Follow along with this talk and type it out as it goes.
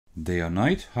Day or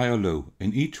night, high or low.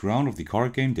 In each round of the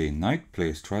card game Day and Night,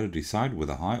 players try to decide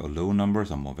whether high or low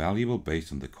numbers are more valuable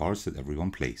based on the cards that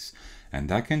everyone plays. And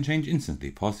that can change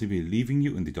instantly, possibly leaving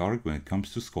you in the dark when it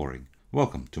comes to scoring.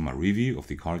 Welcome to my review of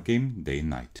the card game Day and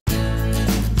Night.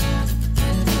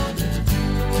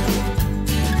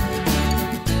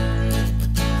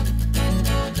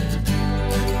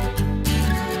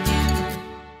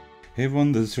 Hey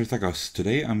everyone, this is Sirtakos.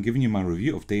 Today I'm giving you my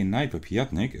review of Day and Night by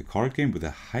Piatnik, a card game with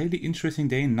a highly interesting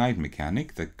day and night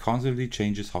mechanic that constantly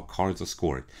changes how cards are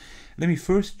scored. Let me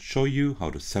first show you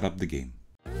how to set up the game.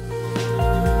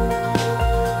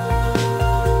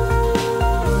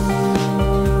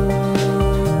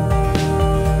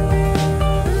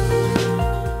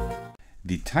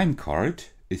 The time card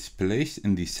is placed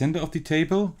in the center of the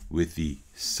table with the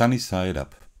sunny side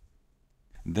up.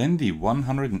 Then the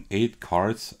 108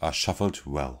 cards are shuffled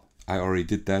well. I already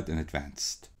did that in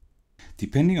advance.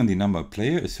 Depending on the number of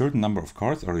players, a certain number of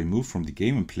cards are removed from the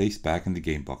game and placed back in the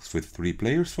game box. With 3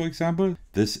 players, for example,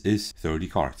 this is 30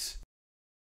 cards.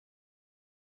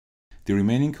 The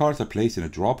remaining cards are placed in a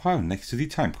draw pile next to the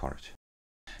time card.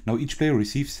 Now each player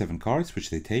receives 7 cards, which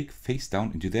they take face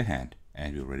down into their hand,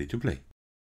 and we're ready to play.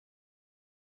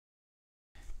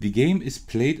 The game is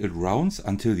played at rounds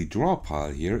until the draw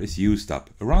pile here is used up.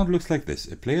 A round looks like this.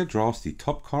 A player draws the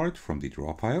top card from the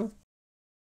draw pile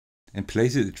and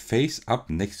places it face up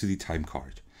next to the time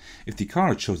card. If the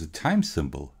card shows a time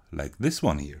symbol, like this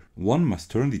one here, one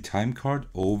must turn the time card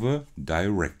over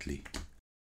directly.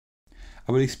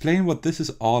 I will explain what this is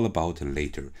all about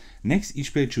later. Next,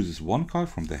 each player chooses one card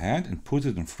from the hand and puts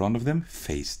it in front of them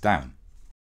face down.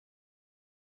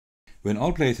 When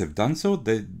all players have done so,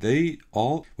 they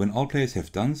all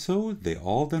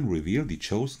then reveal the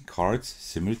chosen cards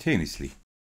simultaneously.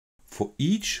 For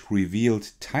each revealed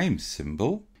time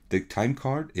symbol, the time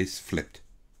card is flipped.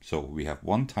 So we have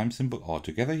one time symbol all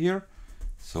together here.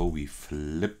 So we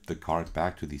flip the card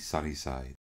back to the sunny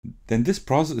side. Then this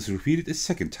process is repeated a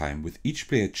second time, with each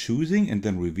player choosing and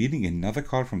then revealing another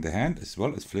card from the hand, as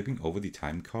well as flipping over the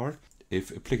time card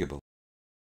if applicable.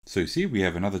 So you see, we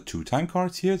have another 2 time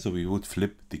cards here, so we would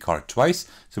flip the card twice,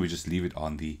 so we just leave it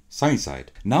on the sunny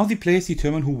side. Now the players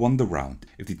determine who won the round.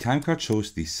 If the time card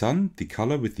shows the sun, the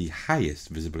color with the highest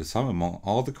visible sum among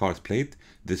all the cards played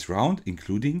this round,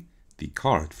 including the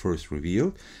card first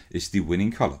revealed, is the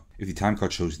winning color. If the time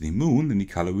card shows the moon, then the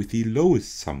color with the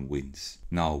lowest sum wins.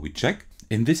 Now we check.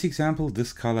 In this example,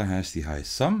 this color has the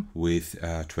highest sum with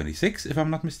 26, if I'm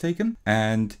not mistaken.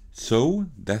 And so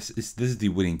this is the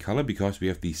winning color because we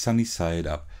have the sunny side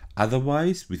up.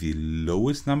 Otherwise, with the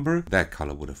lowest number, that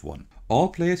color would have won. All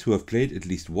players who have played at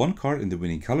least one card in the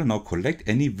winning color now collect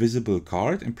any visible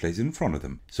card and place it in front of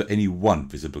them. So any one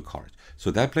visible card.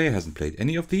 So that player hasn't played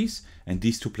any of these, and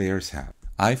these 2 players have.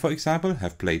 I, for example,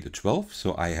 have played a 12,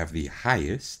 so I have the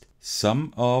highest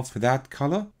sum of that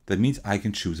color. That means I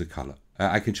can choose a color.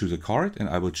 I can choose a card, and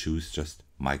I will choose just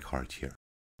my card here.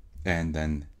 And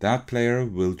then that player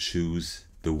will choose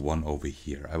the one over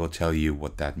here. I will tell you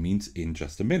what that means in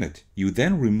just a minute. You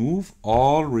then remove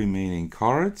all remaining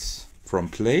cards from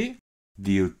play,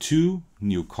 deal 2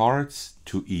 new cards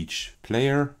to each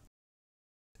player,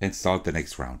 and start the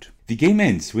next round. The game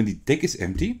ends when the deck is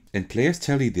empty and players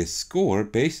tally their score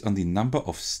based on the number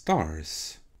of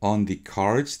stars on the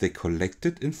cards they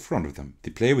collected in front of them. The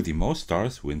player with the most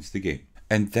stars wins the game.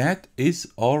 And that is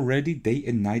already Day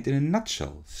and Night in a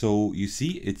nutshell. So you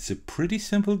see, it's a pretty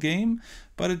simple game,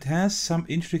 but it has some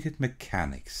intricate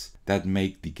mechanics that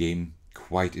make the game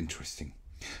quite interesting.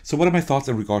 So what are my thoughts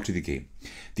in regard to the game?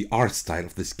 The art style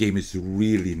of this game is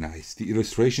really nice. The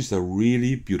illustrations are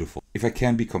really beautiful. If I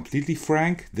can be completely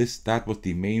frank, that was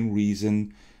the main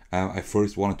reason I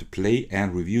first wanted to play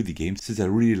and review the game, since I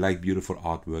really like beautiful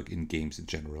artwork in games in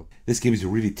general. This game is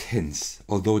really tense,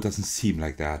 although it doesn't seem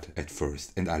like that at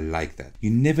first, and I like that. You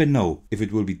never know if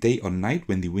it will be day or night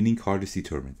when the winning card is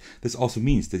determined. This also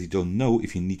means that you don't know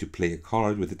if you need to play a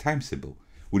card with a time symbol.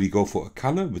 Will you go for a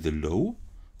color with a low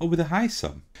or with a high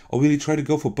sum? Or will you try to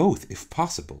go for both if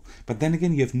possible? But then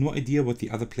again, you have no idea what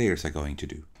the other players are going to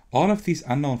do. All of these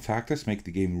unknown factors make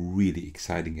the game really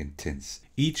exciting and tense.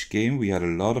 Each game we had a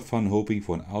lot of fun hoping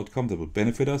for an outcome that would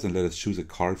benefit us and let us choose a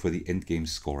card for the end game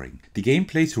scoring. The game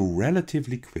plays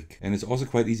relatively quick and is also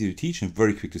quite easy to teach and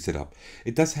very quick to set up.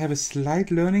 It does have a slight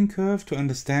learning curve to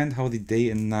understand how the day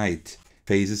and night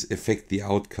phases affect the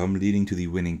outcome, leading to the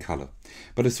winning color.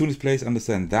 But as soon as players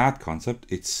understand that concept,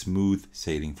 it's smooth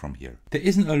sailing from here. There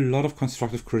isn't a lot of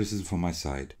constructive criticism from my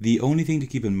side. The only thing to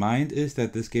keep in mind is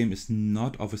that this game is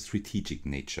not of a strategic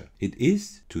nature. It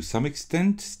is, to some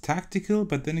extent, tactical,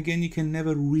 but then again, you can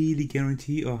never really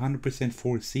guarantee or 100%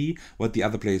 foresee what the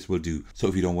other players will do. So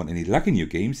if you don't want any luck in your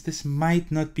games, this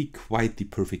might not be quite the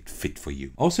perfect fit for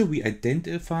you. Also, we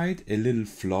identified a little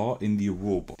flaw in the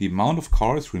rulebook. The amount of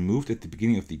cards removed at the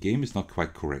beginning of the game is not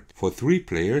quite correct. For 3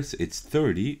 players, it's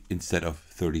 30 instead of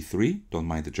 33, don't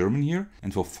mind the German here,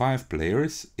 and for 5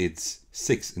 players it's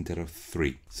 6 instead of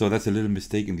 3. So that's a little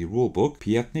mistake in the rulebook.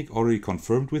 Piatnik already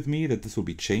confirmed with me that this will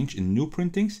be changed in new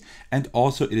printings, and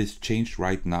also it is changed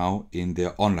right now in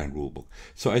their online rulebook.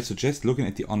 So I suggest looking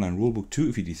at the online rulebook too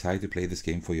if you decide to play this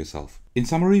game for yourself. In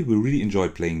summary, we really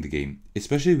enjoyed playing the game.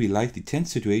 Especially we liked the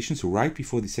tense situations right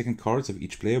before the second cards of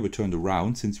each player were turned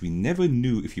around, since we never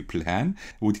knew if you plan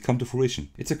would come to fruition.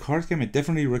 It's a card game I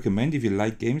definitely recommend if you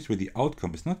like games where the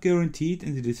outcome is not guaranteed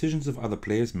and the decisions of other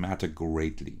players matter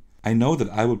greatly. I know that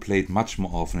I will play it much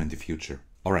more often in the future.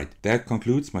 Alright, that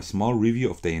concludes my small review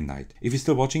of Day and Night. If you're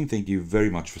still watching, thank you very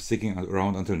much for sticking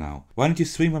around until now. Why don't you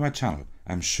swing by my channel?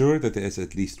 I'm sure that there is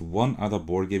at least one other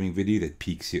board gaming video that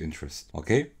piques your interest.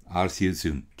 Okay, I'll see you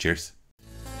soon. Cheers.